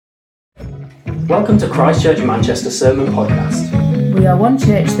Welcome to Christ Church Manchester Sermon Podcast. We are one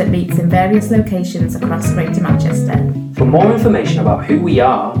church that meets in various locations across Greater Manchester. For more information about who we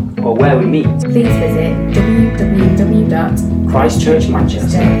are or where we meet, please visit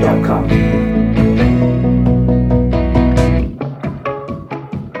christchurchmanchester.com.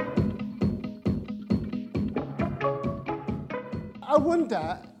 I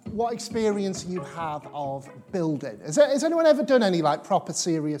wonder what experience you have of building. Has anyone ever done any proper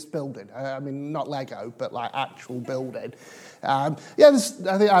serious building? I mean, not Lego, but actual building. I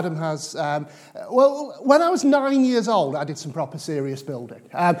think Adam has. Well, when I was 9 years old, I did some proper serious building.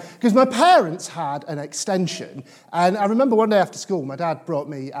 Because my parents had an extension. And I remember one day after school, my dad brought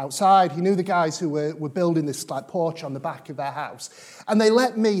me outside. He knew the guys who were building this porch on the back of their house. And they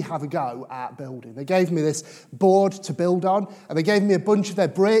let me have a go at building. They gave me this board to build on. And they gave me a bunch of their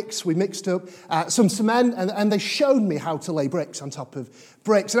bricks. We mixed up some cement. And they showed me how to lay bricks on top of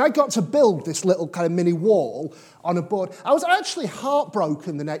bricks. And I got to build this little kind of mini wall on a board. I was actually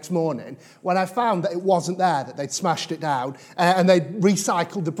heartbroken the next morning when I found that it wasn't there, that they'd smashed it down and they'd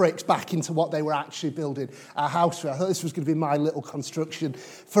recycled the bricks back into what they were actually building a house for. I thought this was going to be my little construction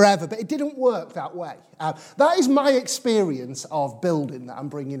forever, but it didn't work that way. That is my experience of building that I'm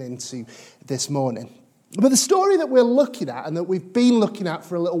bringing into this morning. But the story that we're looking at and that we've been looking at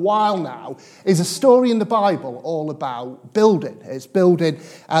for a little while now is a story in the Bible all about building. It's building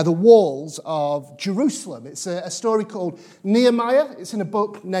the walls of Jerusalem. It's a story called Nehemiah. It's in a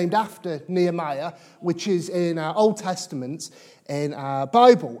book named after Nehemiah, which is in our Old Testament in our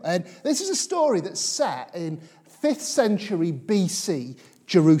Bible. And this is a story that's set in 5th century BC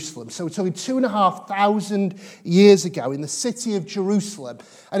Jerusalem. So we're talking 2,500 years ago in the city of Jerusalem.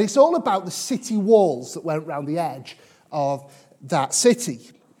 And it's all about the city walls that went around the edge of that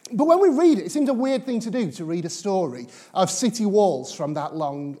city. But when we read it, it seems a weird thing to do, to read a story of city walls from that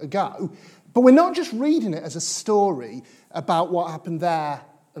long ago. But we're not just reading it as a story about what happened there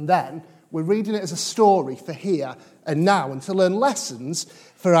and then. We're reading it as a story for here and now and to learn lessons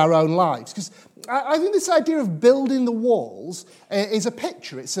for our own lives. Because I think this idea of building the walls is a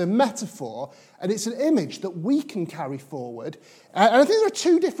picture, it's a metaphor, and it's an image that we can carry forward. And I think there are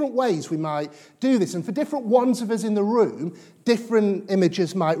two different ways we might do this. And for different ones of us in the room, different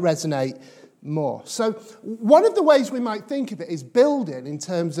images might resonate more. So one of the ways we might think of it is building in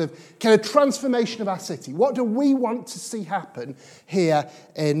terms of kind of transformation of our city. What do we want to see happen here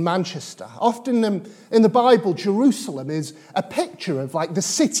in Manchester? Often in the Bible, Jerusalem is a picture of the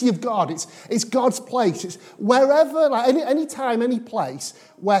city of God. It's God's place. It's wherever, any time, any place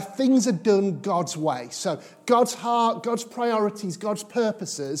where things are done God's way. So God's heart, God's priorities, God's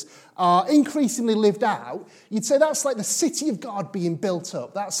purposes are increasingly lived out. You'd say that's like the city of God being built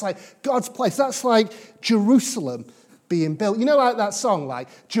up. That's like God's place. That's like Jerusalem being built. You know, like that song,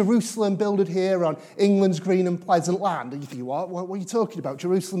 Jerusalem builded here on England's green and pleasant land. And you think, what are you talking about?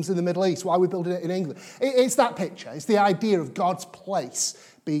 Jerusalem's in the Middle East. Why are we building it in England? It's that picture. It's the idea of God's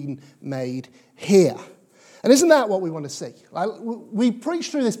place being made here. And isn't that what we want to see? We preached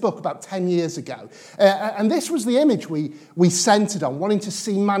through this book about 10 years ago, and this was the image we centred on, wanting to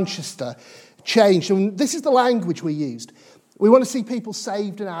see Manchester changed. And this is the language we used. We want to see people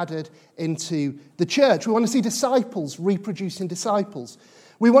saved and added into the church. We want to see disciples reproducing disciples.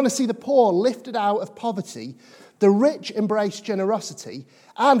 We want to see the poor lifted out of poverty, the rich embrace generosity,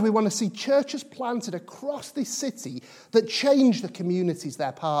 and we want to see churches planted across this city that change the communities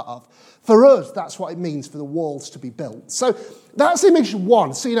they're part of. For us, that's what it means for the walls to be built. So that's image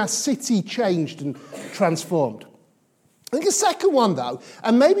one, seeing our city changed and transformed. I think the second one, though,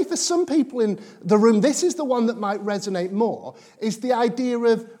 and maybe for some people in the room, this is the one that might resonate more, is the idea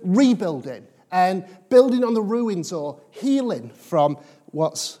of rebuilding and building on the ruins or healing from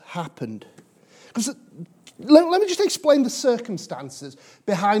what's happened. Because let me just explain the circumstances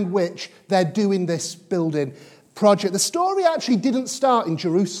behind which they're doing this building project. The story actually didn't start in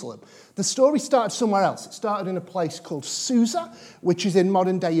Jerusalem. The story started somewhere else. It started in a place called Susa, which is in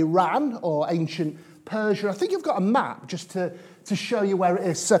modern-day Iran or ancient Persia. I think you've got a map just to show you where it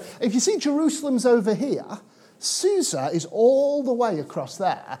is. So if you see Jerusalem's over here, Susa is all the way across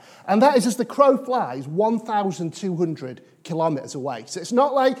there. And that is, as the crow flies, 1,200 kilometres away. So it's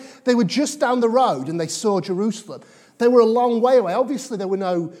not like they were just down the road and they saw Jerusalem. They were a long way away. Obviously, there were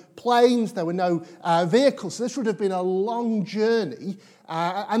no planes, there were no vehicles. So this would have been a long journey.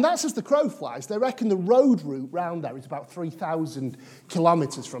 And that's as the crow flies. They reckon the road route round there is about 3,000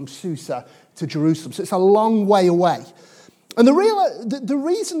 kilometres from Susa to Jerusalem. So it's a long way away. And the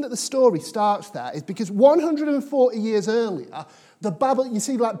reason that the story starts there is because 140 years earlier, You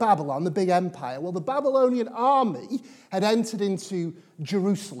see, like Babylon, the big empire. Well, the Babylonian army had entered into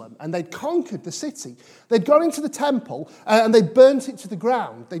Jerusalem and they'd conquered the city. They'd gone into the temple and they'd burnt it to the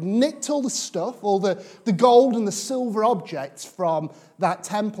ground. They'd nicked all the stuff, all the gold and the silver objects from that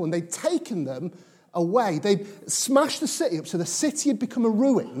temple, and they'd taken them away. They'd smashed the city up so the city had become a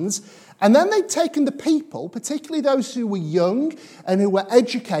ruins. And then they'd taken the people, particularly those who were young and who were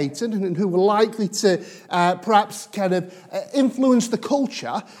educated and who were likely to perhaps kind of influence the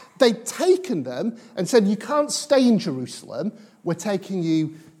culture. They'd taken them and said, you can't stay in Jerusalem, we're taking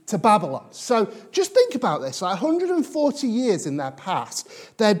you to Babylon. So just think about this, like 140 years in their past,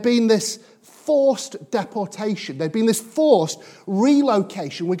 there'd been this forced deportation, there'd been this forced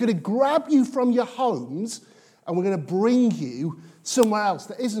relocation. We're going to grab you from your homes and we're going to bring you somewhere else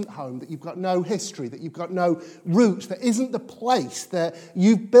that isn't home, that you've got no history, that you've got no roots, that isn't the place that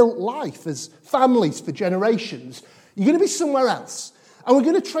you've built life as families for generations. You're going to be somewhere else. And we're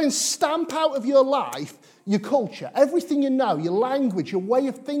going to try and stamp out of your life your culture, everything you know, your language, your way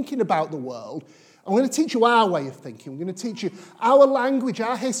of thinking about the world. I'm going to teach you our way of thinking. We're going to teach you our language,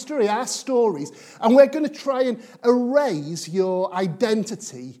 our history, our stories. And we're going to try and erase your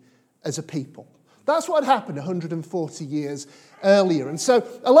identity as a people. That's what happened 140 years earlier. And so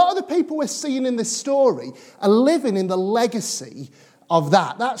a lot of the people we're seeing in this story are living in the legacy of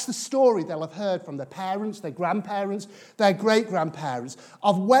that. That's the story they'll have heard from their parents, their grandparents, their great-grandparents,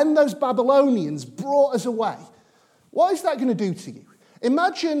 of when those Babylonians brought us away. What is that going to do to you?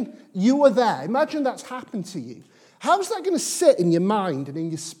 Imagine you were there. Imagine that's happened to you. How's that going to sit in your mind and in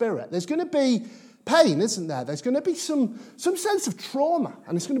your spirit? There's going to be pain, isn't there? There's going to be some sense of trauma,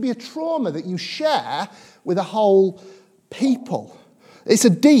 and it's going to be a trauma that you share with a whole people. It's a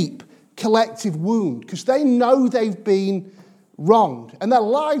deep collective wound because they know they've been wronged and their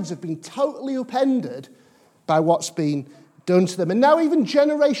lives have been totally upended by what's been done to them. And now even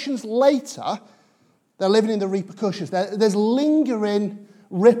generations later, they're living in the repercussions. There's lingering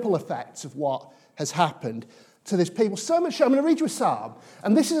ripple effects of what has happened to this people. So much. I'm going to read you a psalm,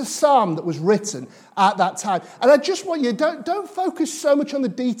 and this is a psalm that was written at that time. And I just want you, don't focus so much on the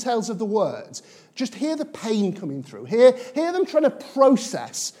details of the words. Just hear the pain coming through. Hear them trying to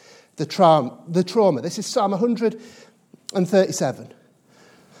process the trauma. This is Psalm 137.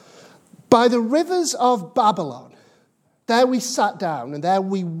 By the rivers of Babylon, there we sat down, and there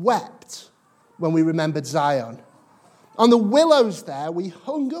we wept when we remembered Zion. On the willows there we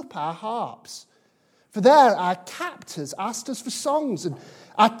hung up our harps. For there our captors asked us for songs, and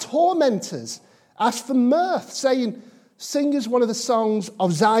our tormentors asked for mirth, saying, sing us one of the songs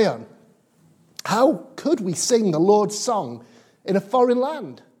of Zion. How could we sing the Lord's song in a foreign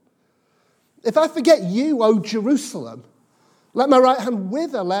land? If I forget you, O Jerusalem, let my right hand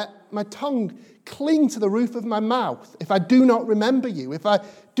wither, let my tongue cling to the roof of my mouth. If I do not remember you, if I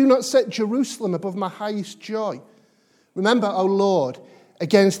do not set Jerusalem above my highest joy. Remember, O Lord,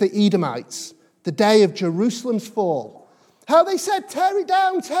 against the Edomites, the day of Jerusalem's fall. How they said, tear it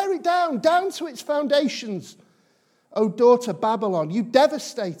down to its foundations. O daughter Babylon, you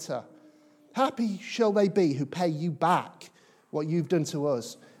devastator. Happy shall they be who pay you back what you've done to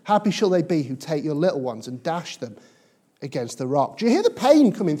us. Happy shall they be who take your little ones and dash them against the rock. Do you hear the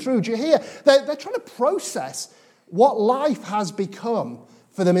pain coming through? Do you hear? They're trying to process what life has become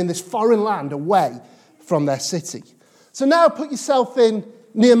for them in this foreign land away from their city. So now put yourself in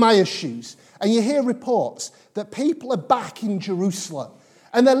Nehemiah's shoes, and you hear reports that people are back in Jerusalem,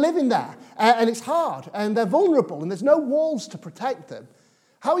 and they're living there, and it's hard, and they're vulnerable, and there's no walls to protect them.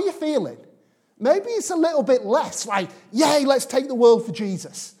 How are you feeling? Maybe it's a little bit less like, yay, let's take the world for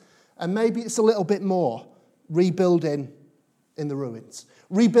Jesus. And maybe it's a little bit more rebuilding in the ruins,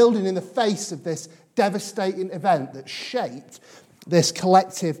 rebuilding in the face of this devastating event that shaped this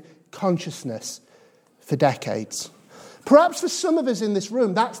collective consciousness for decades. Perhaps for some of us in this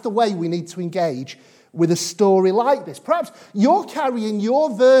room, that's the way we need to engage with a story like this. Perhaps you're carrying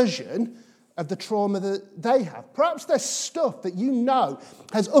your version of the trauma that they have. Perhaps there's stuff that you know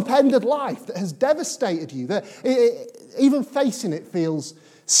has upended life, that has devastated you, that even facing it feels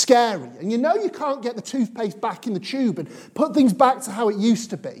scary. And you know you can't get the toothpaste back in the tube and put things back to how it used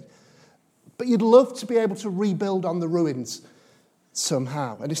to be. But you'd love to be able to rebuild on the ruins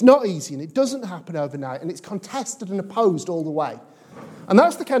somehow. And it's not easy, and it doesn't happen overnight, and it's contested and opposed all the way. And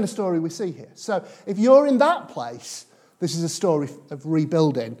that's the kind of story we see here. So if you're in that place, this is a story of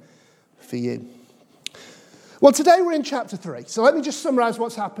rebuilding for you. Well, today we're in chapter 3. So let me just summarise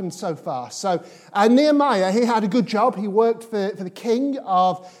what's happened so far. So Nehemiah, he had a good job. He worked for the king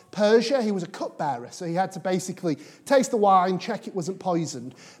of Persia. He was a cupbearer, so he had to basically taste the wine, check it wasn't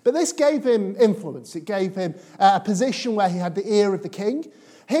poisoned. But this gave him influence. It gave him a position where he had the ear of the king.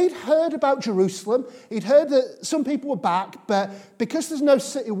 He'd heard about Jerusalem. He'd heard that some people were back, but because there's no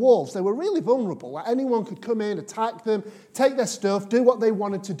city walls, they were really vulnerable. Like anyone could come in, attack them, take their stuff, do what they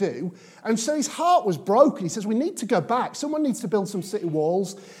wanted to do. And so his heart was broken. He says, we need to go back. Someone needs to build some city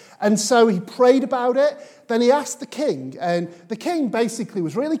walls. And so he prayed about it. Then he asked the king, and the king basically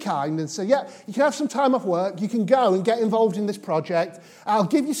was really kind and said, yeah, you can have some time off work. You can go and get involved in this project. I'll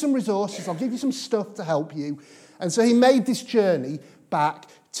give you some resources. I'll give you some stuff to help you. And so he made this journey back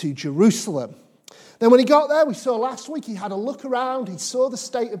to Jerusalem. Then when he got there, we saw last week, he had a look around, he saw the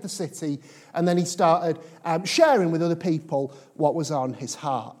state of the city, and then he started sharing with other people what was on his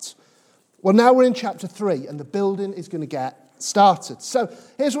heart. Well, now we're in chapter 3, and the building is going to get started. So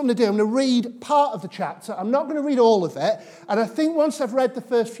here's what I'm going to do. I'm going to read part of the chapter. I'm not going to read all of it. And I think once I've read the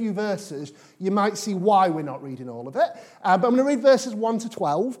first few verses, you might see why we're not reading all of it. But I'm going to read verses 1 to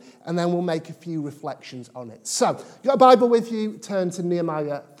 12, and then we'll make a few reflections on it. So you've got a Bible with you, turn to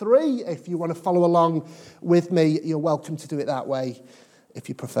Nehemiah 3. If you want to follow along with me, you're welcome to do it that way if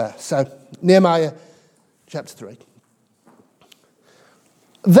you prefer. So Nehemiah chapter 3.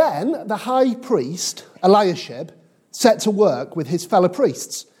 Then the high priest, Eliashib, set to work with his fellow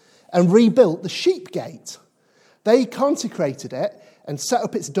priests and rebuilt the sheep gate. They consecrated it and set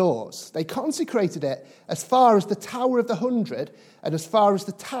up its doors. They consecrated it as far as the Tower of the 100 and as far as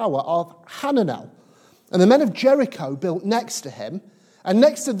the Tower of Hananel. And the men of Jericho built next to him, and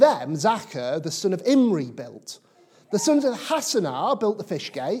next to them Zachar, the son of Imri, built. The sons of Hassenar built the fish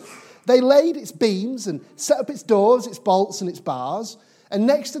gate. They laid its beams and set up its doors, its bolts and its bars. And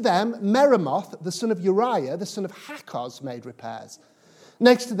next to them, Meremoth, the son of Uriah, the son of Hakkoz, made repairs.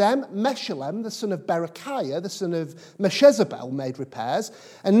 Next to them, Meshullam, the son of Berechiah, the son of Meshezabel, made repairs.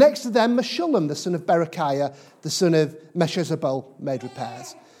 And next to them, Meshullam, the son of Berechiah, the son of Meshezabel, made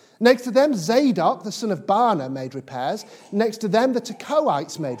repairs. Next to them, Zadok, the son of Baana, made repairs. Next to them, the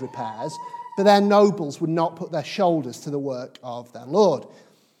Tekoites made repairs. But their nobles would not put their shoulders to the work of their Lord.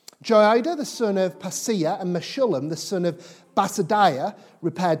 Joiada, the son of Paseah, and Meshullam, the son of Basadiah,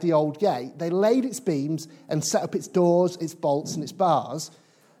 repaired the old gate. They laid its beams and set up its doors, its bolts, and its bars.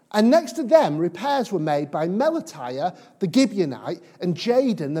 And next to them, repairs were made by Melatiah, the Gibeonite, and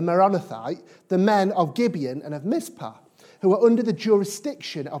Jadon, the Meronothite, the men of Gibeon and of Mizpah, who were under the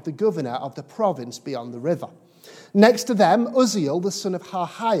jurisdiction of the governor of the province beyond the river. Next to them, Uzziel, the son of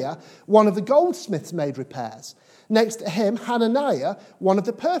Harhiah, one of the goldsmiths, made repairs. Next to him, Hananiah, one of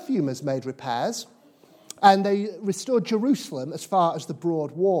the perfumers, made repairs. And they restored Jerusalem as far as the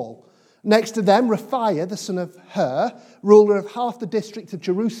broad wall. Next to them, Raphiah, the son of Hur, ruler of half the district of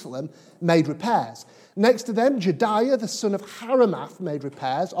Jerusalem, made repairs. Next to them, Jediah, the son of Haramath, made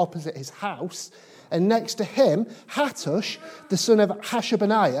repairs opposite his house. And next to him, Hattush, the son of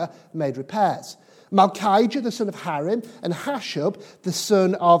Hashabaniah, made repairs. Malchijah, the son of Harim, and Hashub, the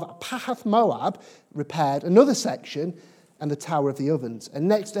son of Pahath Moab, repaired another section and the Tower of the Ovens. And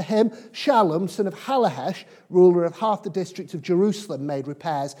next to him, Shallum, son of Halahesh, ruler of half the district of Jerusalem, made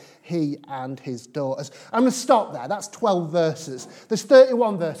repairs, he and his daughters. I'm going to stop there. That's 12 verses. There's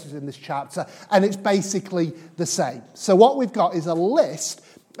 31 verses in this chapter, and it's basically the same. So what we've got is a list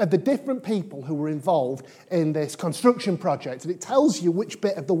of the different people who were involved in this construction project, and it tells you which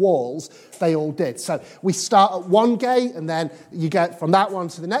bit of the walls they all did. So we start at one gate, and then you get from that one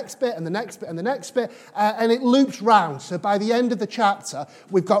to the next bit, and the next bit, and the next bit, and it loops round. So by the end of the chapter,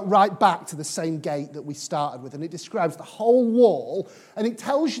 we've got right back to the same gate that we started with, and it describes the whole wall, and it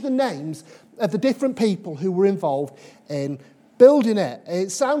tells you the names of the different people who were involved in building it. It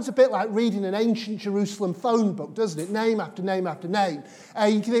sounds a bit like reading an ancient Jerusalem phone book, doesn't it? Name after name after name.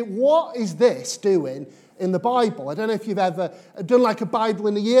 You can think, what is this doing in the Bible? I don't know if you've ever done like a Bible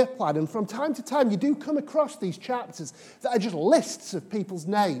in a year plan, and from time to time you do come across these chapters that are just lists of people's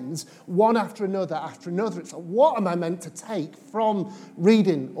names, one after another after another. It's like, what am I meant to take from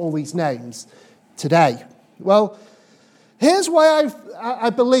reading all these names today? Well, here's why I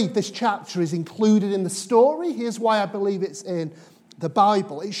believe this chapter is included in the story. Here's why I believe it's in the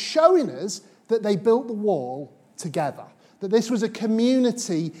Bible. It's showing us that they built the wall together, that this was a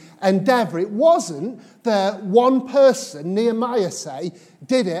community endeavour. It wasn't that one person, Nehemiah say,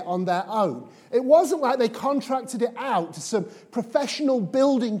 did it on their own. It wasn't like they contracted it out to some professional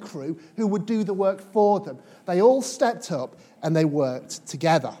building crew who would do the work for them. They all stepped up and they worked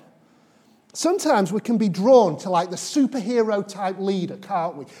together. Sometimes we can be drawn to like the superhero type leader,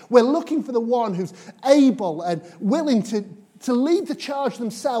 can't we? We're looking for the one who's able and willing to lead the charge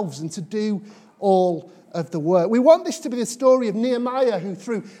themselves and to do all of the work. We want this to be the story of Nehemiah, who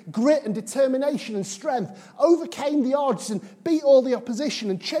through grit and determination and strength overcame the odds and beat all the opposition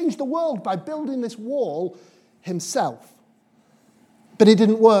and changed the world by building this wall himself. But it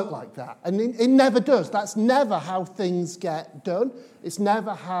didn't work like that, and it never does. That's never how things get done. It's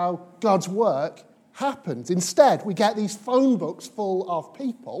never how God's work happens. Instead, we get these phone books full of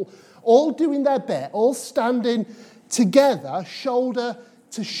people all doing their bit, all standing together, shoulder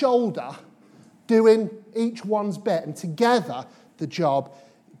to shoulder, doing each one's bit, and together the job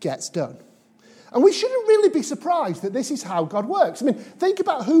gets done. And we shouldn't really be surprised that this is how God works. I mean, think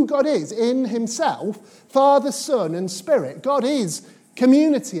about who God is in himself, Father, Son, and Spirit. God is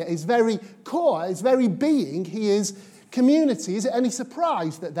community at his very core, his very being. He is community. Is it any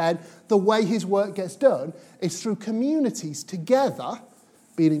surprise that then the way his work gets done is through communities together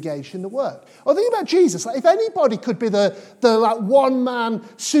being engaged in the work? Or think about Jesus. Like, if anybody could be the like one-man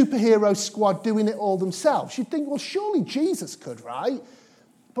superhero squad doing it all themselves, you'd think, well, surely Jesus could, right?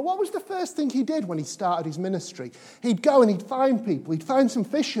 But what was the first thing he did when he started his ministry? He'd go and he'd find people. He'd find some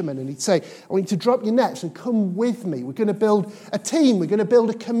fishermen and he'd say, I want you to drop your nets and come with me. We're going to build a team. We're going to build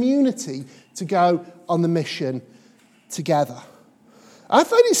a community to go on the mission together. I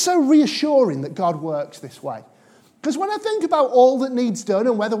find it so reassuring that God works this way. Because when I think about all that needs done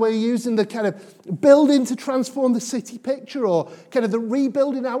and whether we're using the kind of building to transform the city picture or kind of the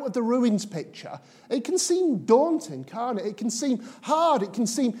rebuilding out of the ruins picture, it can seem daunting, can't it? It can seem hard. It can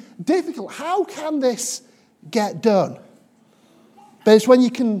seem difficult. How can this get done? But it's when you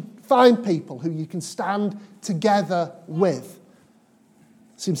can find people who you can stand together with.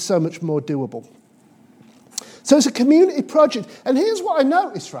 It seems so much more doable. So it's a community project. And here's what I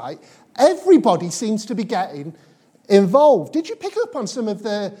noticed, right? Everybody seems to be getting involved. Did you pick up on some of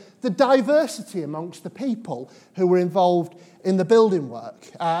the diversity amongst the people who were involved in the building work?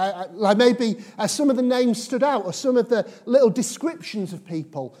 Like maybe some of the names stood out or some of the little descriptions of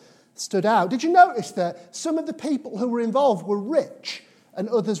people stood out. Did you notice that some of the people who were involved were rich and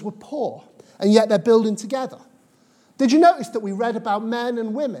others were poor, and yet they're building together? Did you notice that we read about men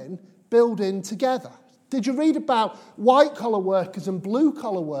and women building together? Did you read about white-collar workers and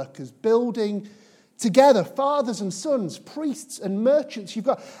blue-collar workers building together, fathers and sons, priests and merchants? You've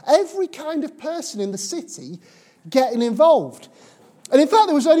got every kind of person in the city getting involved. And in fact,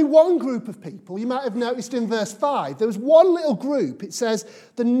 there was only one group of people. You might have noticed in verse 5, there was one little group. It says,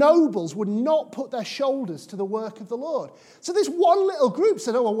 the nobles would not put their shoulders to the work of the Lord. So this one little group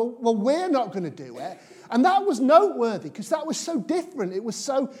said, well, we're not going to do it. And that was noteworthy because that was so different. It was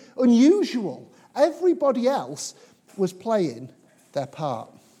so unusual. Everybody else was playing their part.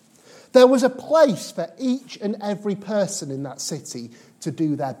 There was a place for each and every person in that city to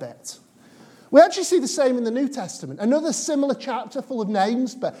do their bit. We actually see the same in the New Testament. Another similar chapter full of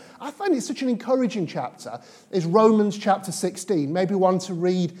names, but I find it such an encouraging chapter, is Romans chapter 16. Maybe one to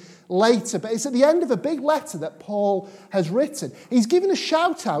read later, but it's at the end of a big letter that Paul has written. He's given a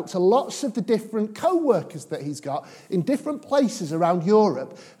shout out to lots of the different co-workers that he's got in different places around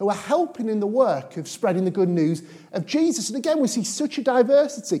Europe who are helping in the work of spreading the good news of Jesus. And again, we see such a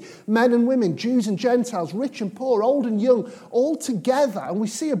diversity. Men and women, Jews and Gentiles, rich and poor, old and young, all together. And we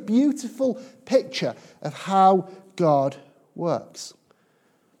see a beautiful picture of how God works.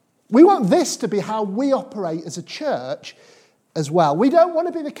 We want this to be how we operate as a church as well. We don't want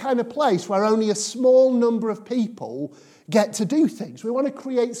to be the kind of place where only a small number of people get to do things. We want to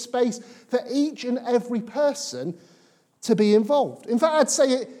create space for each and every person to be involved. In fact, I'd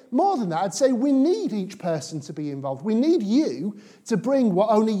say it more than that. I'd say we need each person to be involved. We need you to bring what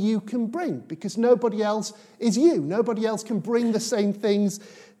only you can bring because nobody else is you. Nobody else can bring the same things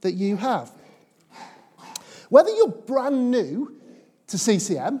that you have. Whether you're brand new to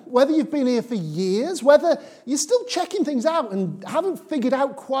CCM, whether you've been here for years, whether you're still checking things out and haven't figured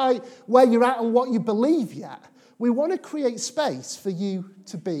out quite where you're at and what you believe yet, we want to create space for you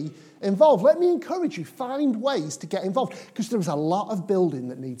to be involved. Let me encourage you, find ways to get involved because there is a lot of building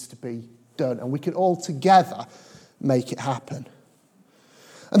that needs to be done and we can all together make it happen.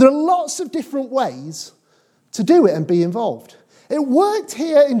 And there are lots of different ways to do it and be involved. It worked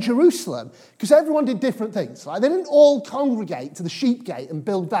here in Jerusalem because everyone did different things. Like they didn't all congregate to the sheep gate and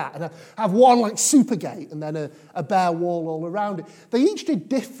build that and have one like super gate and then a bare wall all around it. They each did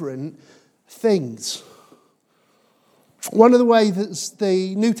different things. One of the ways that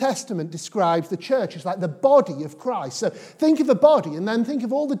the New Testament describes the church is like the body of Christ. So think of a body and then think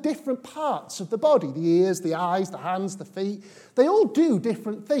of all the different parts of the body. The ears, the eyes, the hands, the feet. They all do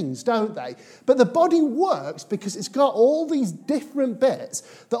different things, don't they? But the body works because it's got all these different bits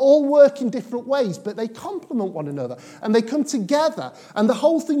that all work in different ways, but they complement one another and they come together. And the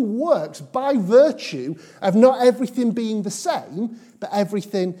whole thing works by virtue of not everything being the same, but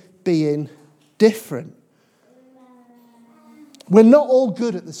everything being different. We're not all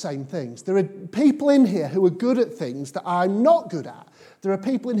good at the same things. There are people in here who are good at things that I'm not good at. There are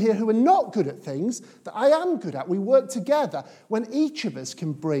people in here who are not good at things that I am good at. We work together when each of us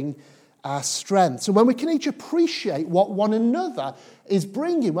can bring our strength. So when we can each appreciate what one another is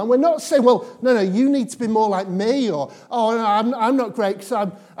bringing, when we're not saying, well, no, you need to be more like me, or, oh, no, I'm not great because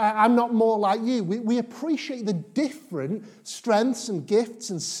I'm not more like you. We appreciate the different strengths and gifts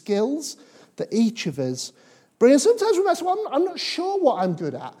and skills that each of us bring. And sometimes we might say, well, I'm not sure what I'm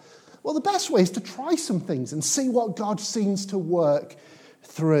good at. Well, the best way is to try some things and see what God seems to work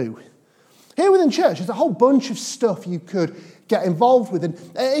through. Here within church, there's a whole bunch of stuff you could get involved with. And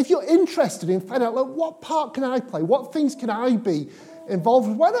if you're interested in finding out, look, what part can I play? What things can I be involved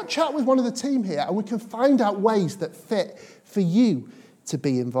with? Why not chat with one of the team here and we can find out ways that fit for you to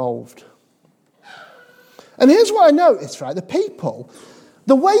be involved. And here's what I noticed, right? The people,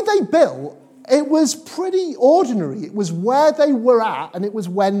 the way they built, it was pretty ordinary. It was where they were at and it was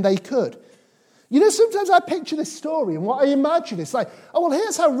when they could. You know, sometimes I picture this story and what I imagine is like, oh, well,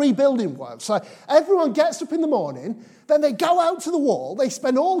 here's how rebuilding works. Like, everyone gets up in the morning, then they go out to the wall, they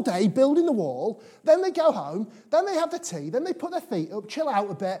spend all day building the wall, then they go home, then they have the tea, then they put their feet up, chill out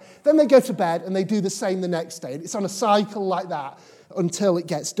a bit, then they go to bed and they do the same the next day. And it's on a cycle like that until it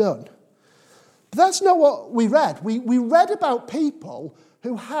gets done. But that's not what we read. We read about people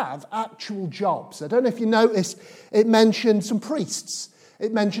who have actual jobs. I don't know if you noticed, it mentioned some priests.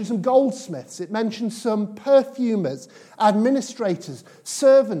 It mentioned some goldsmiths. It mentioned some perfumers, administrators,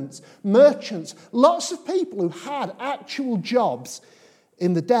 servants, merchants, lots of people who had actual jobs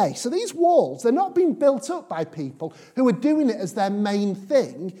in the day. So these walls, they're not being built up by people who are doing it as their main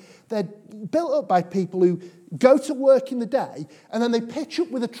thing. They're built up by people who go to work in the day and then they pitch up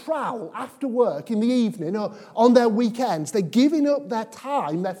with a trowel after work in the evening or on their weekends. They're giving up their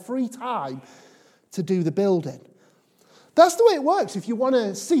time, their free time, to do the building. That's the way it works if you want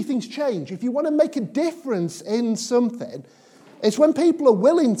to see things change. If you want to make a difference in something, it's when people are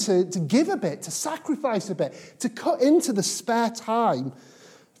willing to give a bit, to sacrifice a bit, to cut into the spare time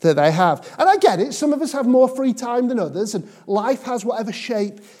that they have. And I get it, some of us have more free time than others, and life has whatever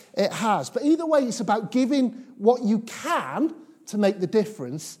shape it has. But either way, it's about giving what you can to make the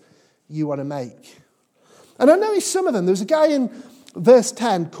difference you want to make. And I noticed some of them. There was a guy in verse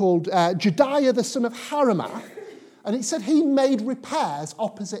 10 called Jediah, the son of Haramath, and it said he made repairs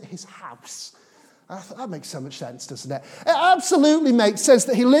opposite his house. I thought, that makes so much sense, doesn't it? It absolutely makes sense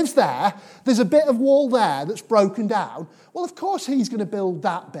that he lives there. There's a bit of wall there that's broken down. Well, of course he's going to build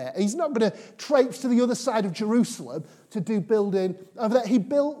that bit. He's not going to traipse to the other side of Jerusalem to do building over there. He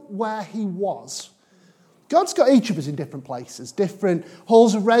built where he was. God's got each of us in different places, different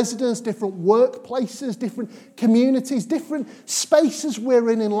halls of residence, different workplaces, different communities, different spaces we're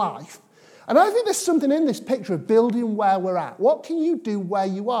in life. And I think there's something in this picture of building where we're at. What can you do where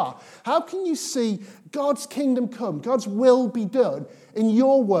you are? How can you see God's kingdom come, God's will be done in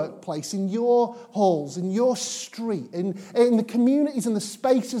your workplace, in your halls, in your street, in the communities and the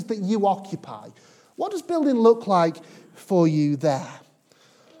spaces that you occupy? What does building look like for you there?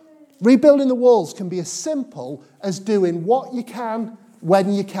 Rebuilding the walls can be as simple as doing what you can,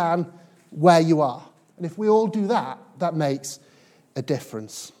 when you can, where you are. And if we all do that, that makes a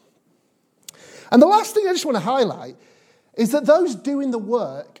difference. And the last thing I just want to highlight is that those doing the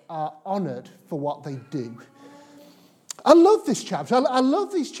work are honoured for what they do. I love this chapter. I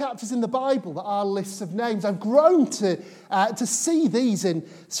love these chapters in the Bible that are lists of names. I've grown to see these in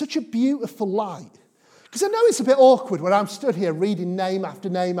such a beautiful light. Because I know it's a bit awkward when I'm stood here reading name after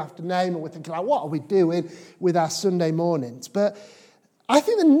name after name and we're thinking, like, what are we doing with our Sunday mornings? But I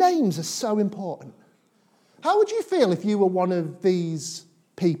think the names are so important. How would you feel if you were one of these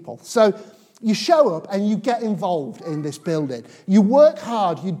people? So you show up and you get involved in this building. You work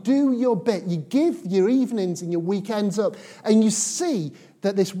hard, you do your bit, you give your evenings and your weekends up, and you see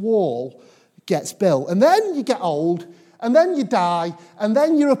that this wall gets built. And then you get old and then you die, and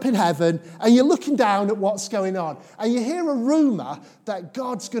then you're up in heaven, and you're looking down at what's going on, and you hear a rumour that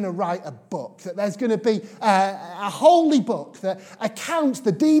God's going to write a book, that there's going to be a holy book that accounts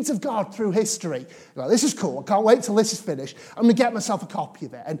the deeds of God through history. You're like, this is cool, I can't wait till this is finished. I'm going to get myself a copy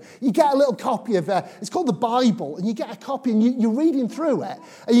of it. And you get a little copy of it, it's called the Bible, and you get a copy, and you're reading through it,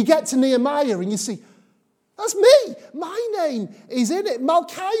 and you get to Nehemiah, and you see, that's me. My name is in it.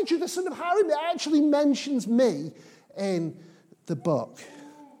 Malchijah, the son of Harim, it actually mentions me in the book.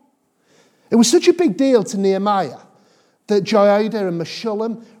 It was such a big deal to Nehemiah that Joiada and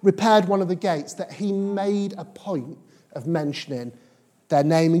Meshullam repaired one of the gates that he made a point of mentioning their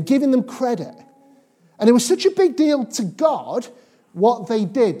name and giving them credit. And it was such a big deal to God what they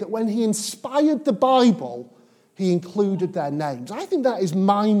did that when he inspired the Bible, he included their names. I think that is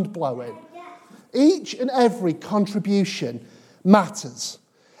mind-blowing. Each and every contribution matters.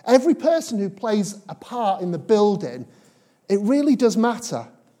 Every person who plays a part in the building, it really does matter.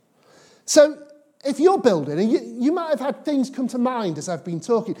 So if you're building, and you might have had things come to mind as I've been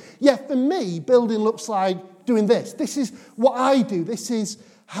talking. Yeah, for me, building looks like doing this. This is what I do. This is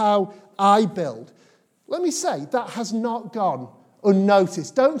how I build. Let me say, that has not gone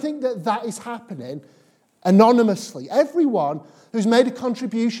unnoticed. Don't think that that is happening anonymously. Everyone who's made a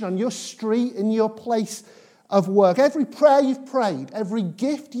contribution on your street, in your place of work, every prayer you've prayed, every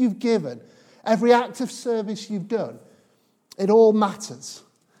gift you've given, every act of service you've done, it all matters.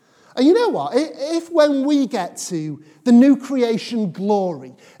 And you know what? If when we get to the new creation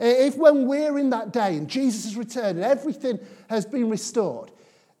glory, if when we're in that day and Jesus has returned and everything has been restored,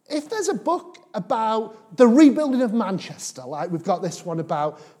 if there's a book about the rebuilding of Manchester, like we've got this one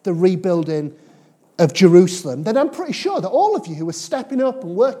about the rebuilding of Jerusalem, then I'm pretty sure that all of you who are stepping up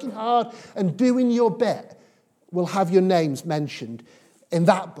and working hard and doing your bit will have your names mentioned in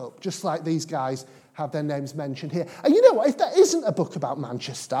that book, just like these guys have their names mentioned here. And you know what? If there isn't a book about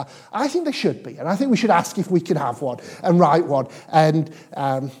Manchester, I think there should be. And I think we should ask if we can have one and write one. And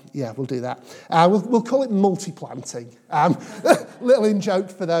yeah, we'll do that. We'll call it multi-planting. Little in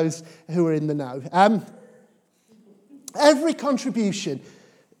joke for those who are in the know. Every contribution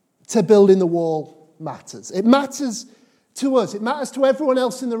to building the wall matters. It matters to us. It matters to everyone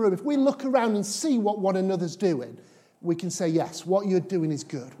else in the room. If we look around and see what one another's doing, we can say, yes, what you're doing is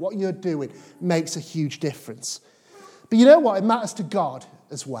good. What you're doing makes a huge difference. But you know what? It matters to God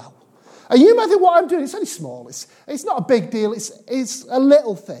as well. And you might think, what I'm doing, it's only small. It's not a big deal. It's a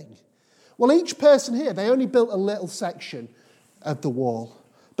little thing. Well, each person here, they only built a little section of the wall.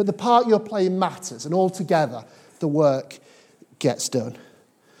 But the part you're playing matters, and altogether, the work gets done.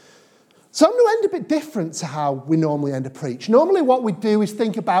 So I'm going to end a bit different to how we normally end a preach. Normally what we do is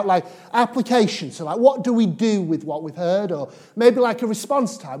think about like application. So like what do we do with what we've heard? Or maybe like a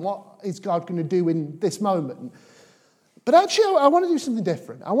response time. What is God going to do in this moment? But actually I want to do something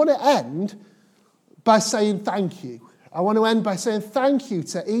different. I want to end by saying thank you. I want to end by saying thank you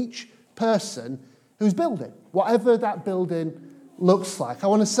to each person who's building, whatever that building looks like. I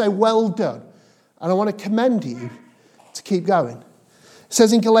want to say well done. And I want to commend you to keep going. It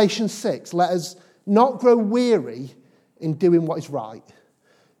says in Galatians 6, let us not grow weary in doing what is right,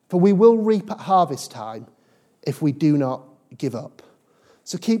 for we will reap at harvest time if we do not give up.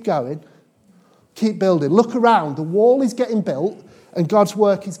 So keep going, keep building. Look around, the wall is getting built and God's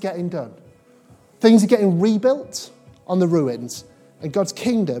work is getting done. Things are getting rebuilt on the ruins and God's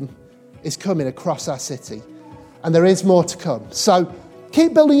kingdom is coming across our city. And there is more to come. So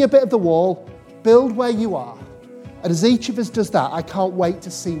keep building a bit of the wall, build where you are. And as each of us does that, I can't wait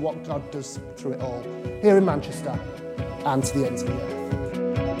to see what God does through it all, here in Manchester and to the ends of the earth.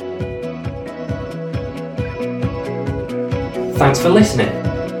 Thanks for listening.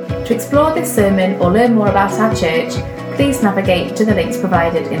 To explore this sermon or learn more about our church, please navigate to the links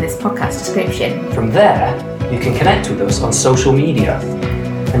provided in this podcast description. From there, you can connect with us on social media.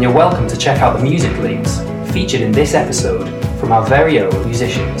 And you're welcome to check out the music links featured in this episode from our very own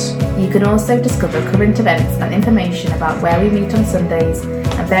musicians. You can also discover current events and information about where we meet on Sundays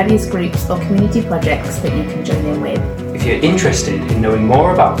and various groups or community projects that you can join in with. If you're interested in knowing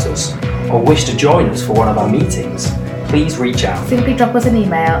more about us or wish to join us for one of our meetings, please reach out. Simply drop us an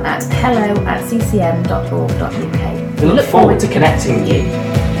email at hello@ccm.org.uk. We look forward to connecting with you.